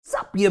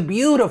you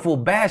beautiful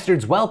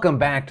bastards? Welcome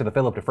back to the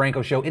Philip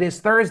DeFranco Show. It is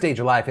Thursday,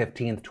 July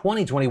 15th,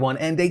 2021,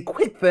 and a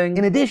quick thing.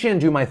 In addition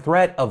to my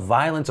threat of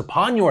violence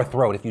upon your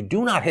throat, if you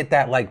do not hit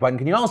that like button,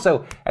 can you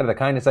also, out of the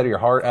kindness out of your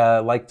heart,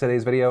 like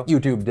today's video?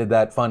 YouTube did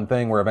that fun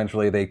thing where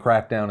eventually they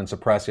cracked down and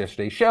suppressed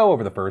yesterday's show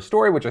over the first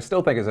story, which I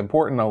still think is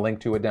important. I'll link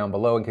to it down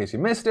below in case you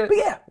missed it. But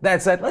yeah,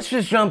 that said, let's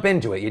just jump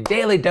into it. Your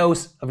daily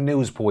dose of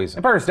news poison.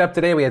 And first up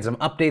today, we had some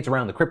updates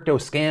around the crypto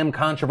scam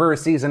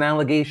controversies and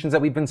allegations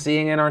that we've been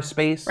seeing in our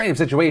space. Right,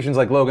 situations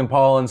like Logan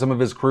Paul and some of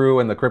his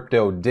crew and the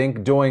crypto dink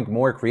doink,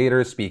 more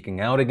creators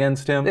speaking out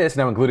against him. This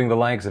now including the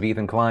likes of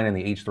Ethan Klein and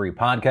the H3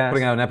 podcast,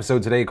 putting out an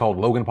episode today called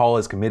Logan Paul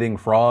is committing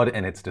fraud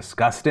and it's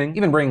disgusting.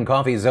 Even bringing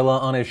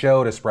Coffeezilla on his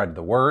show to spread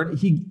the word.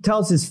 He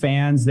tells his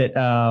fans that,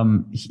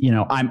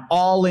 I'm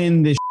all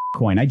in this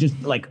coin. I just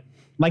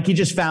like he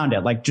just found it,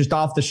 like just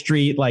off the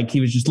street. Like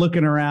he was just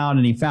looking around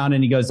and he found it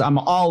and he goes, I'm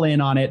all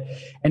in on it.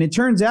 And it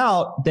turns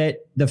out that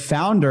the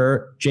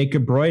founder,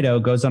 Jacob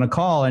Broido, goes on a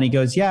call and he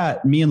goes, yeah,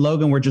 me and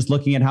Logan were just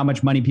looking at how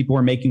much money people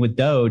were making with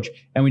Doge.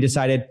 And we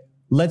decided,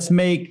 let's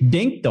make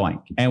Dink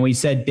Doink. And we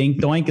said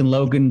Dink Doink and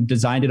Logan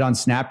designed it on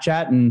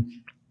Snapchat and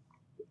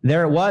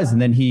there it was,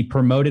 and then he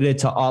promoted it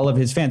to all of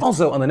his fans.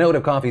 Also, on the note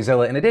of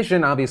Coffeezilla, in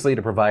addition, obviously,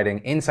 to providing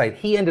insight,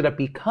 he ended up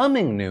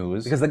becoming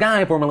news because the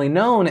guy formerly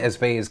known as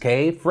FaZe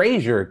K,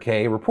 Frazier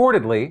K,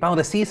 reportedly filed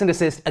a cease and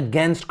desist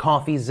against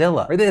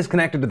Coffeezilla. This is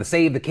connected to the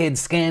Save the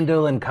Kids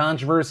scandal and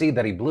controversy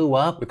that he blew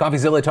up, with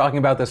Coffeezilla talking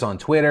about this on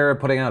Twitter,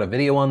 putting out a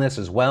video on this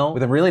as well,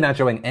 with him really not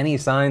showing any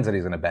signs that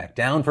he's going to back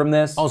down from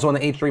this. Also, on the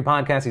H3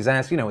 podcast, he's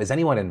asked, is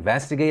anyone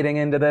investigating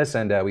into this?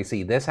 And we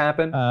see this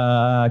happen.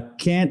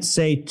 Can't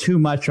say too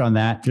much on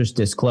that. Just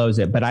disclose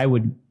it, but I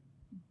would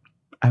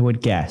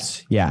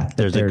guess, yeah,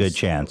 there's a good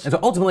chance. And so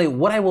ultimately,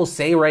 what I will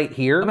say right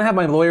here, I'm gonna have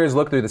my lawyers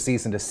look through the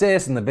cease and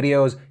desist and the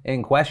videos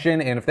in question,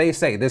 and if they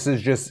say this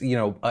is just,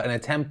 an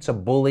attempt to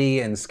bully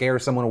and scare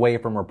someone away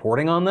from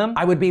reporting on them,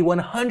 I would be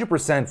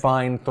 100%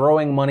 fine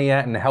throwing money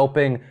at and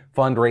helping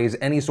fundraise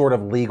any sort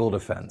of legal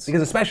defense.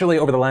 Because especially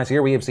over the last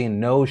year, we have seen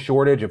no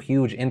shortage of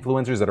huge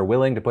influencers that are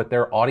willing to put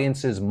their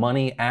audience's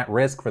money at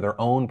risk for their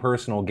own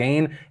personal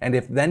gain. And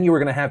if then you were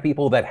gonna have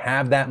people that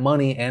have that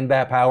money and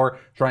that power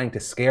trying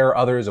to scare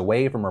others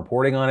away from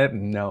reporting on it,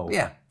 no.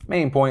 Yeah.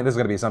 Main point, this is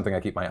going to be something I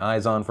keep my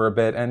eyes on for a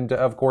bit, and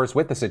of course,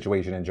 with the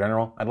situation in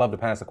general, I'd love to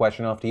pass the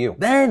question off to you.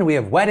 Then we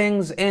have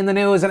weddings in the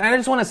news, and I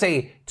just want to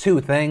say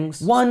two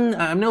things. One,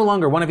 I'm no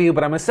longer one of you,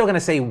 but I'm still going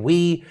to say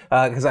we,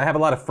 because I have a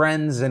lot of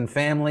friends and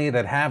family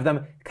that have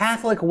them.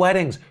 Catholic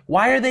weddings,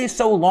 why are they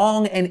so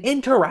long and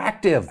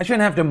interactive? I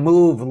shouldn't have to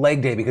move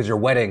leg day because your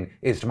wedding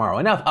is tomorrow.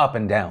 Enough up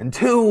and down. And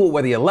two,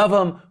 whether you love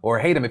them or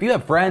hate them, if you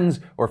have friends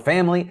or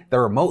family that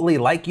remotely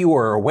like you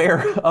or are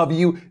aware of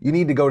you, you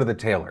need to go to the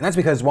tailor. And that's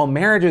because while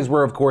marriages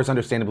were, of course,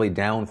 understandably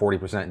down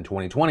 40% in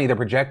 2020, they're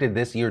projected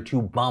this year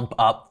to bump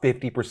up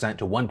 50%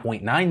 to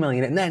 1.9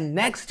 million. And then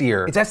next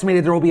year, it's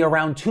estimated there will be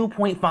around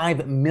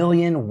 2.5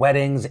 million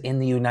weddings in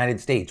the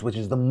United States, which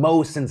is the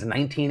most since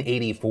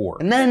 1984.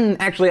 And then,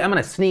 actually, I'm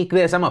gonna sneak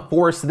this, I'm gonna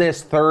force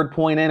this third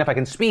point in. If I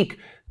can speak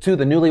to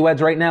the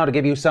newlyweds right now to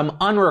give you some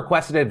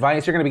unrequested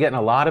advice. You're gonna be getting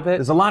a lot of it.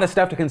 There's a lot of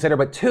stuff to consider,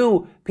 but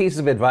two pieces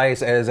of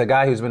advice as a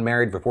guy who's been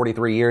married for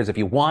 43 years if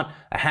you want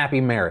a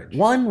happy marriage.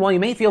 One, while you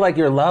may feel like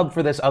your love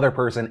for this other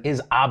person is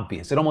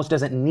obvious, it almost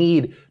doesn't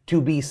need to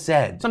be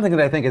said. Something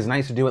that I think is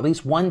nice to do at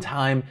least one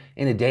time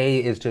in a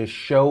day is to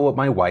show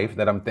my wife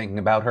that I'm thinking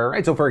about her,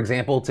 right? So for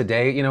example,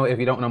 today, if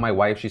you don't know my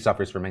wife, she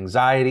suffers from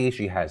anxiety,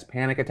 she has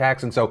panic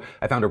attacks, and so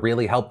I found a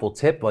really helpful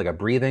tip, like a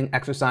breathing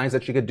exercise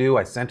that she could do.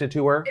 I sent it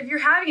to her. If you're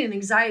having an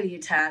anxiety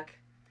attack,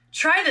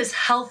 try this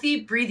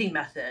healthy breathing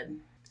method.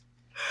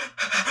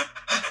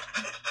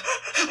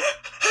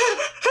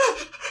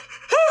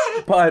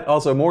 But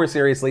also more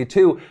seriously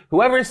too,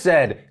 whoever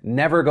said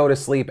never go to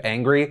sleep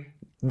angry,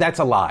 that's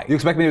a lie. You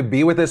expect me to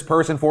be with this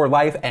person for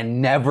life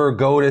and never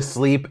go to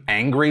sleep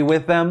angry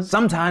with them?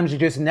 Sometimes you're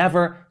just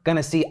never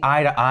gonna see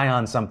eye to eye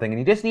on something and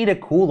you just need to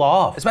cool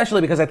off.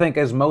 Especially because I think,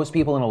 as most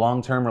people in a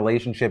long-term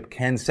relationship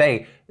can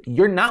say,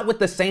 you're not with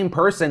the same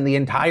person the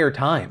entire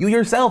time. You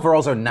yourself are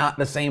also not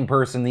the same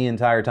person the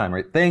entire time,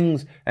 right?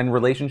 Things and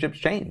relationships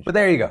change. But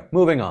there you go,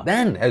 moving on.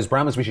 Then, as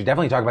promised, we should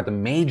definitely talk about the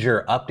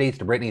major updates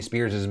to Britney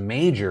Spears'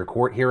 major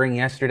court hearing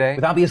yesterday,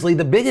 with obviously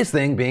the biggest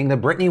thing being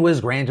that Britney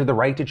was granted the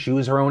right to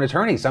choose her own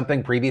attorney,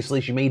 something previously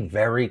she made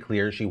very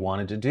clear she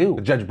wanted to do.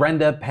 With Judge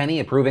Brenda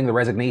Penny approving the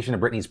resignation of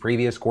Britney's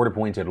previous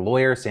court-appointed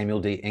lawyer, Samuel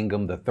D.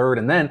 Ingham III,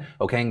 and then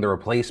okaying the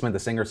replacement the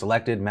singer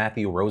selected,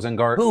 Matthew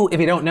Rosengart, who, if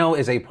you don't know,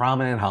 is a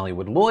prominent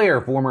Hollywood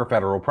lawyer, former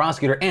federal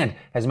prosecutor, and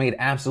has made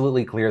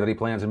absolutely clear that he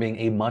plans on being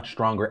a much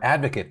stronger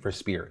advocate for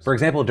Spears. For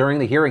example, during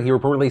the hearing, he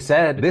reportedly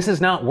said, "This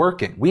is not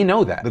working. We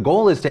know that. The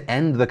goal is to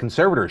end the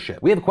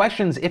conservatorship. We have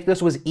questions if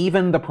this was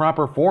even the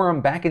proper forum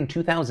back in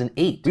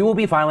 2008. We will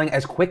be filing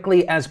as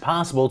quickly as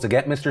possible to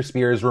get Mr.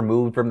 Spears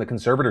removed from the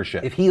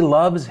conservatorship. If he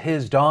loves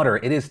his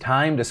daughter, it is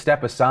time to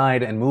step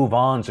aside and move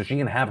on so she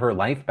can have her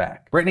life life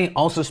back. Britney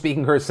also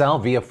speaking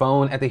herself via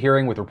phone at the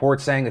hearing, with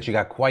reports saying that she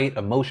got quite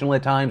emotional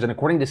at times, and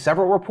according to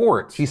several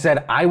reports, she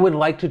said, "I would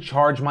like to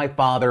charge my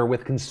father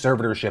with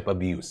conservatorship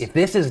abuse. If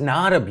this is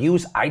not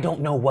abuse, I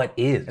don't know what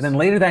is." And then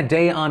later that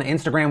day on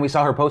Instagram, we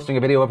saw her posting a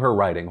video of her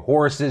riding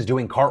horses,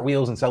 doing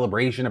cartwheels in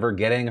celebration of her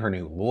getting her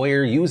new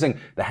lawyer, using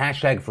the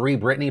hashtag Free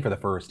Britney for the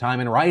first time,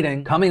 in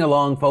writing, "Coming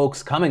along,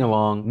 folks, coming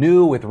along.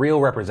 New with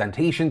real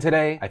representation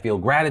today. I feel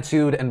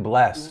gratitude and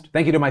blessed.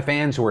 Thank you to my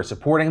fans who are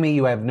supporting me.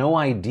 You have no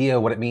idea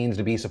what it means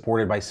to be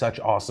supported by such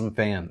awesome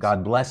fans.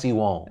 God bless you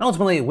all." And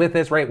ultimately, with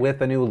this, right, with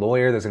the new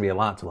lawyer, there's gonna be a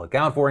lot to look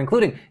out for,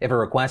 including if a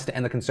request to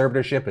end the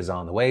conservatorship is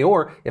on the way,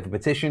 or if a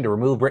petition to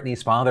remove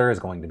Britney's father is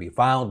going to be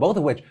filed, both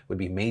of which would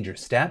be major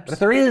steps. But if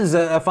there is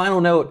a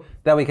final note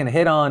that we can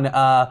hit on,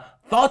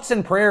 thoughts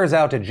and prayers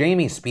out to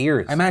Jamie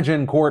Spears. I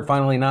imagine court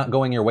finally not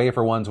going your way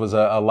for once was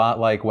a lot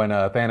like when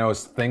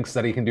Thanos thinks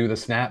that he can do the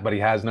snap, but he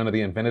has none of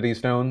the Infinity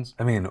Stones.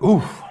 I mean,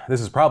 oof,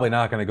 this is probably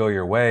not gonna go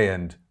your way,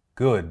 and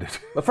good.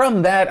 But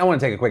from that, I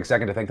want to take a quick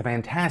second to thank the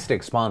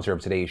fantastic sponsor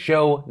of today's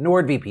show,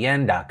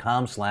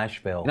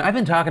 NordVPN.com/Phil. Now, I've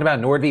been talking about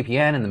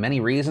NordVPN and the many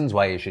reasons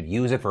why you should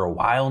use it for a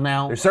while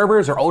now. Their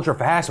servers are ultra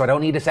fast, so I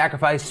don't need to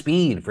sacrifice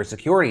speed. For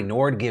security,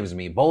 Nord gives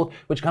me both,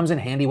 which comes in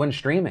handy when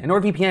streaming. And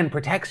NordVPN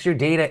protects your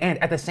data and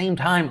at the same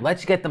time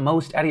lets you get the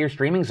most out of your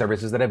streaming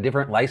services that have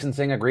different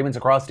licensing agreements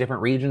across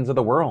different regions of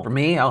the world. For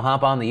me, I'll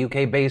hop on the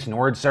UK-based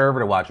Nord server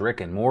to watch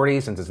Rick and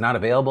Morty since it's not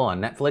available on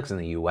Netflix in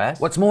the US.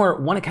 What's more,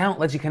 one account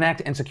lets you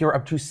connect and secure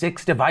up to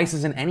 6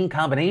 devices in any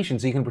combination,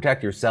 so you can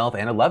protect yourself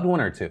and a loved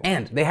one or two.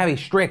 And they have a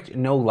strict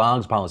no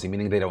logs policy,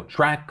 meaning they don't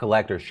track,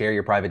 collect, or share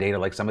your private data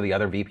like some of the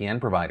other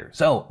VPN providers.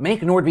 So make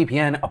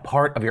NordVPN a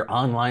part of your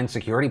online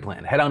security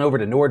plan. Head on over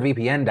to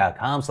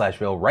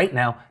NordVPN.com/Phil right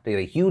now to get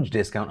a huge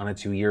discount on a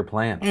 2-year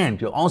plan.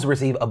 And you'll also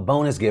receive a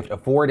bonus gift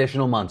of 4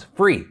 additional months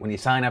free when you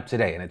sign up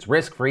today, and it's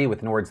risk-free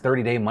with Nord's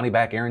 30-day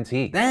money-back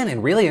guarantee. Then,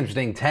 in really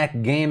interesting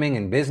tech, gaming,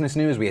 and business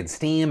news, we had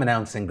Steam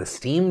announcing the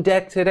Steam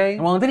Deck today.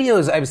 And while in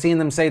videos I've seen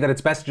them say that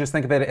it's best to just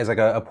think of it as like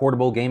a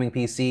portable gaming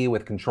PC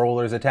with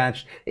controllers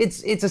attached,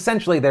 it's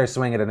essentially their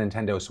swing at a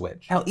Nintendo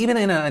Switch. Hell, even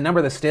in a number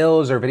of the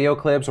stills or video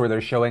clips where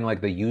they're showing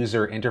like the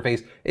user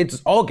interface,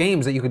 it's all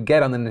games that you could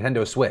get on the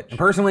Nintendo Switch. And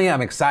personally,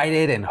 I'm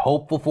excited and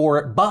hopeful for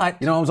it, but,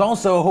 I was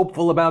also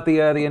hopeful about the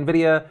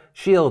NVIDIA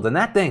Shield, and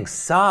that thing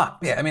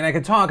sucked. Yeah, I mean, I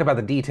could talk about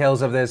the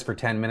details of this for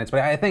 10 minutes, but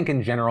I think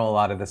in general, a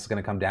lot of this is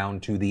gonna come down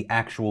to the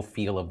actual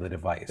feel of the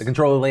device. The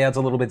controller layout's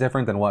a little bit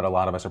different than what a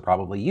lot of us are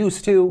probably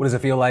used to. What does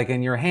it feel like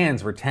in your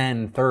hands for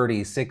 10,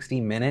 30,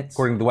 60 minutes?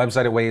 According to the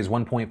website, it weighs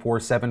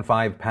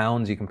 1.475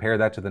 pounds. You compare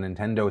that to the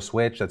Nintendo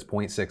Switch, that's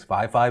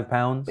 0.655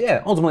 pounds. But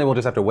yeah, ultimately we'll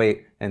just have to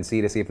wait and see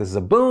if this is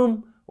a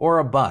boom or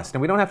a bust.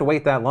 And we don't have to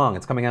wait that long.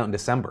 It's coming out in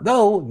December.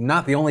 Though,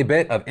 not the only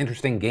bit of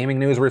interesting gaming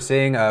news we're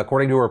seeing.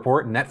 According to a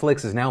report,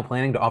 Netflix is now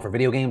planning to offer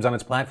video games on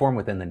its platform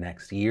within the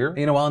next year.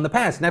 While in the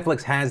past,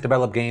 Netflix has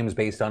developed games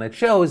based on its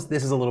shows,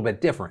 this is a little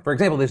bit different. For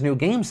example, this new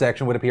game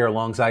section would appear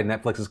alongside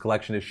Netflix's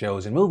collection of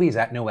shows and movies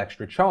at no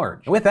extra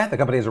charge. And with that, the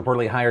company has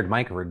reportedly hired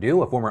Mike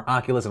Verdu, a former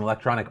Oculus and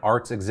Electronic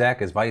Arts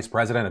exec, as vice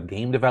president of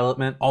game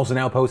development, also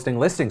now posting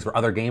listings for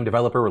other game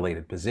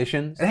developer-related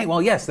positions. And hey,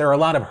 while yes, there are a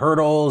lot of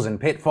hurdles and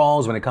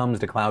pitfalls when it comes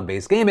to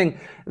cloud-based gaming,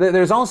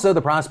 there's also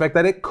the prospect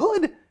that it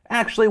could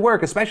actually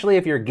work, especially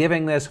if you're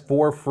giving this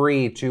for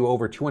free to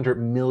over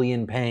 200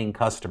 million paying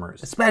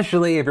customers.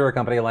 Especially if you're a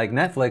company like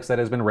Netflix that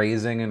has been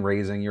raising and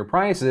raising your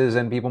prices,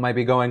 and people might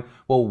be going,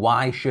 well,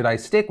 why should I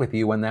stick with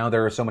you when now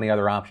there are so many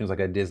other options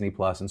like a Disney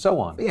Plus and so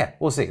on? But yeah,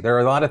 we'll see. There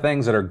are a lot of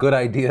things that are good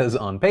ideas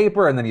on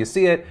paper, and then you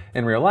see it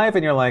in real life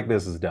and you're like,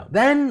 this is dumb.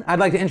 Then I'd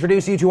like to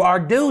introduce you to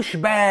our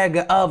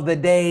douchebag of the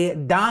day,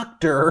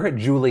 Dr.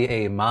 Julie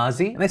A.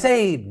 Mazzi. And I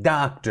say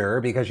doctor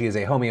because she is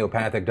a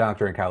homeopathic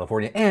doctor in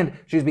California, and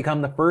she's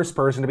become the first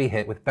person to be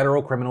hit with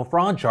federal criminal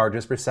fraud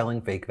charges for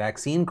selling fake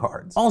vaccine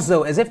cards.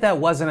 Also, as if that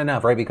wasn't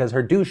enough, right? Because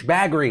her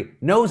douchebaggery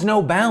knows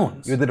no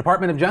bounds. You had the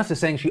Department of Justice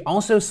saying she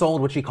also sold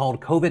what she called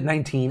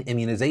COVID-19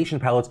 immunization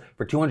pellets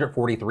for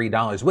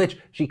 $243, which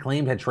she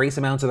claimed had trace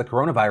amounts of the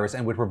coronavirus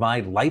and would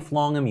provide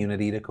lifelong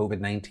immunity to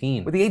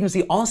COVID-19. With the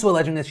agency also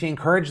alleging that she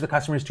encouraged the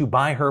customers to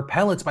buy her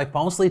pellets by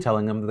falsely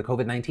telling them that the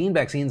COVID-19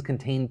 vaccines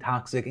contained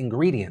toxic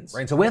ingredients.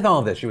 Right, so with all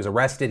of this, she was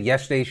arrested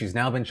yesterday. She's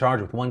now been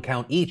charged with 1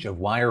 count each of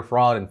wire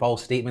fraud and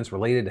false statements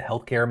related to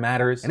healthcare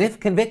matters. And if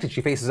convicted,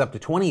 she faces up to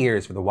 20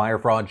 years for the wire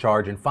fraud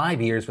charge and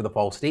 5 years for the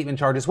false statement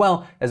charge, as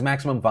well as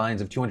maximum fines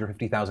of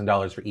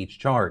 $250,000 for each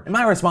charge. And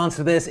my response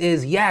to this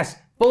is yes,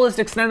 fullest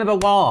extent of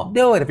the law.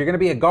 Do it. If you're gonna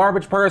be a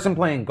garbage person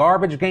playing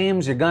garbage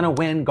games, you're gonna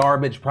win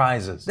garbage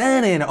prizes.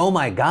 Then in oh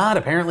my god,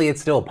 apparently it's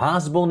still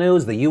possible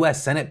news, the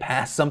US Senate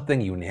passed something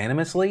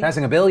unanimously,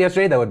 passing a bill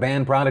yesterday that would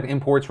ban product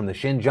imports from the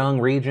Xinjiang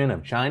region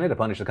of China to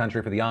punish the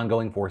country for the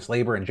ongoing forced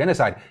labor and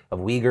genocide of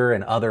Uyghur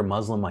and other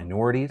Muslim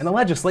minorities. And the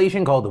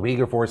legislation, called the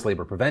Uyghur Forced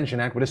Labor Prevention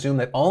Act, would assume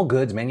that all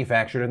goods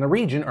manufactured in the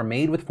region are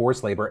made with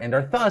forced labor and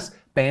are thus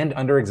banned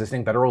under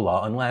existing federal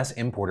law unless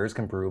importers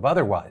can prove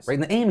otherwise. Right?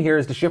 And the aim here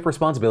is to shift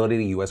responsibility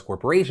to U.S.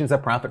 corporations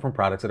that profit from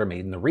products that are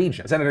made in the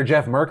region. Senator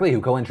Jeff Merkley,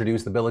 who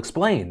co-introduced the bill,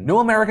 explained, "No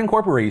American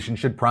corporation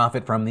should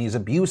profit from these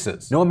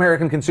abuses. No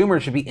American consumer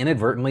should be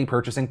inadvertently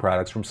purchasing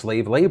products from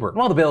slave labor." And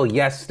while the bill,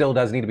 yes, still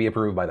does need to be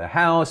approved by the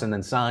House and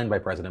then signed by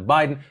President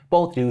Biden,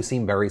 both do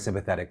seem very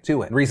sympathetic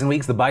to it. In recent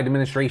weeks, the Biden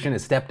administration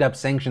has stepped up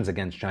sanctions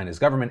against China's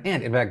government,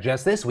 and in fact,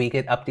 just this week,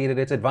 it updated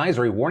its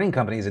advisory warning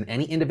companies and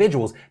any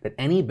individuals that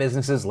any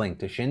businesses linked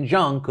to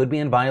Xinjiang could be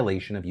in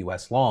violation of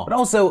U.S. law. But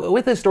also,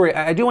 with this story,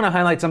 I do want to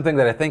highlight something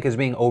that I think is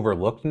being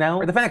overlooked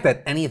now. The fact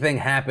that anything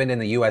happened in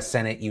the U.S.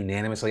 Senate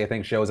unanimously, I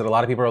think, shows that a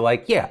lot of people are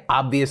like, yeah,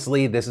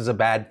 obviously this is a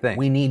bad thing.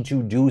 We need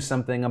to do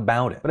something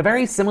about it. But a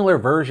very similar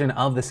version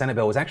of the Senate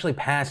bill was actually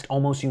passed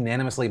almost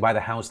unanimously by the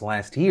House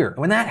last year. And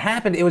when that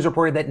happened, it was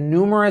reported that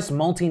numerous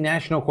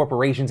multinational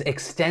corporations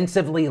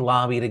extensively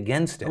lobbied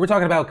against it. We're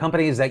talking about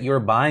companies that you're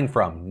buying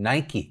from: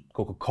 Nike,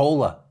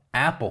 Coca-Cola,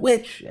 Apple,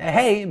 which,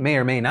 hey, may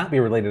or may not be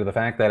related to the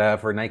fact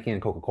that for Nike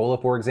and Coca-Cola,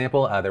 for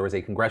example, there was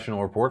a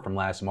congressional report from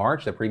last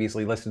March that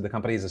previously listed the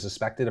companies as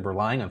suspected of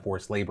relying on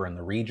forced labor in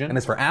the region. And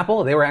as for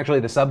Apple, they were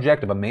actually the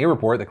subject of a May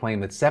report that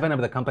claimed that 7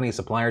 of the company's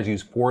suppliers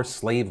used forced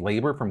slave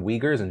labor from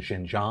Uyghurs in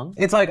Xinjiang.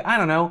 It's like, I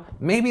don't know,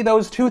 maybe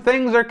those two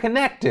things are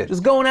connected.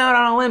 Just going out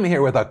on a limb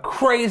here with a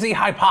crazy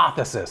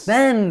hypothesis.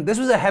 Then, this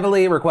was a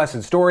heavily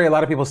requested story. A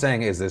lot of people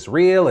saying, is this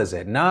real? Is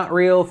it not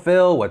real?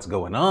 Phil, what's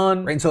going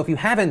on? Right, and so if you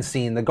haven't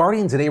seen, The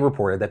Guardian today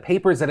reported that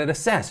papers that it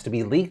assessed to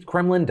be leaked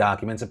Kremlin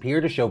documents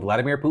appear to show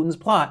Vladimir Putin's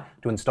plot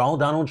to install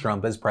Donald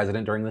Trump as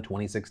president during the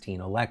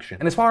 2016 election.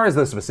 And as far as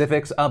the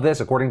specifics of this,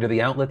 according to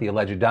the outlet, the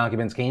alleged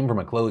documents came from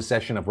a closed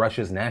session of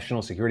Russia's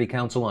National Security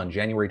Council on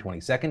January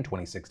 22nd,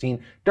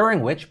 2016, during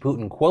which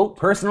Putin, quote,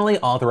 personally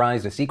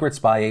authorized a secret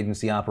spy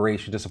agency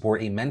operation to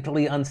support a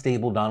mentally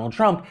unstable Donald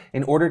Trump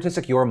in order to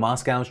secure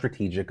Moscow's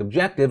strategic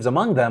objectives,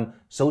 among them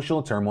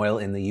social turmoil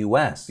in the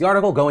U.S. The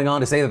article going on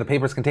to say that the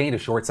papers contained a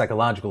short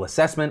psychological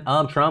assessment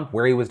of Trump,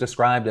 where he was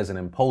described as an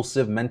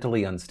impulsive,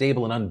 mentally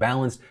unstable, and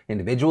unbalanced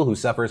individual who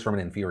suffers from an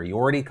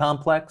inferiority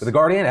complex. With The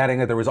Guardian adding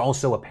that there was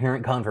also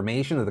apparent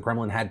confirmation that the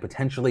Kremlin had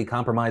potentially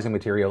compromising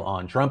material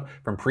on Trump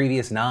from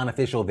previous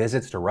non-official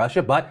visits to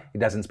Russia, but it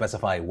doesn't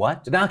specify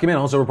what. The document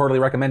also reportedly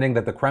recommending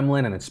that the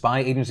Kremlin and its spy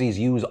agencies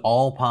use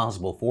all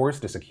possible force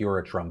to secure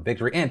a Trump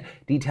victory, and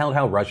detailed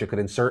how Russia could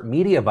insert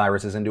media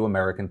viruses into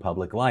American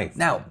public life.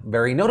 Now,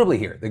 very notably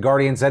here, The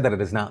Guardian said that it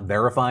has not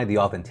verified the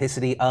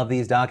authenticity of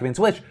these documents,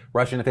 which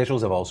Russian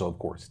officials have also, of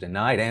course,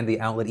 denied, and the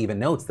outlet even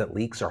notes that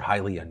leaks are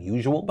highly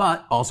unusual,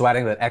 but also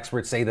adding that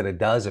experts say that it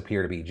does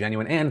appear to be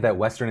genuine and that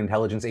Western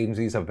intelligence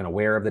agencies have been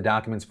aware of the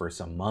documents for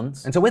some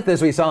months. And so with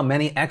this, we saw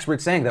many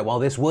experts saying that while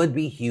this would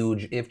be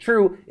huge if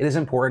true, it is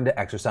important to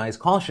exercise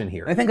caution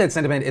here. And I think that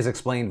sentiment is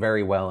explained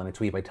very well in a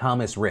tweet by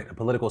Thomas Ritt, a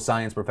political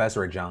science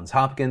professor at Johns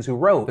Hopkins, who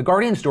wrote, "The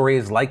Guardian story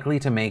is likely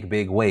to make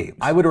big waves.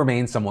 I would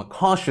remain somewhat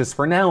cautious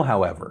for now,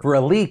 however. For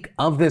a leak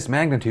of this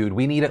magnitude,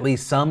 we need at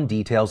least some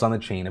details on the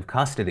chain of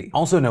custody."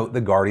 Also note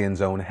the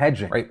Guardian's own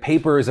hedging, right?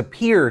 Papers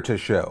appear to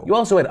show. You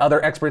also had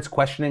other experts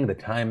questioning the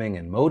timing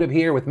and motive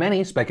here, with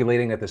many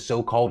speculating that the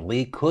so-called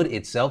leak could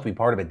itself be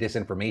part of a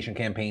disinformation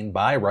campaign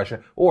by Russia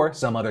or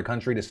some other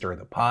country to stir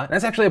the pot. And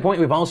that's actually a point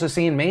we've also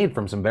seen made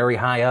from some very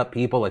high up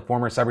people like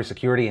former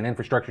Cybersecurity and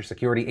Infrastructure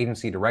Security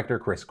Agency Director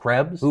Chris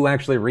Krebs, who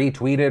actually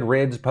retweeted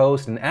Ridd's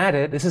post and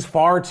added, "This is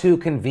far too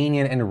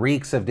convenient and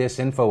reeks of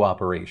disinfo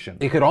operation.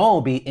 It could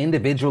all be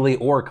individually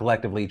or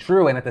collectively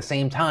true and at the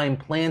same time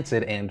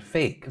planted and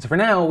fake." So for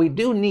now, we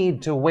do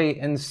need to wait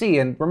and see.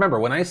 And remember,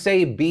 when I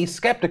say be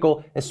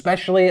skeptical,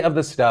 especially of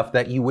the stuff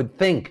that you would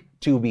think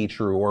to be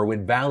true or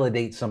would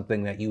validate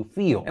something that you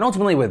feel. And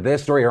ultimately with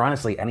this story, or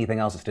honestly anything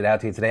else that stood out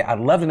to you today, I'd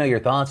love to know your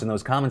thoughts in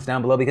those comments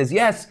down below, because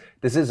yes,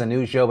 this is a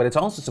news show, but it's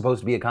also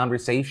supposed to be a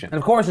conversation. And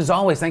of course, as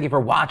always, thank you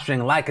for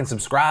watching, like and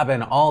subscribe,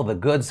 and all the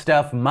good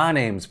stuff. My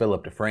name's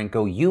Philip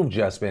DeFranco. You've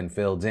just been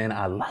filled in.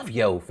 I love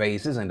yo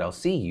faces, and I'll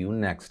see you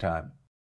next time.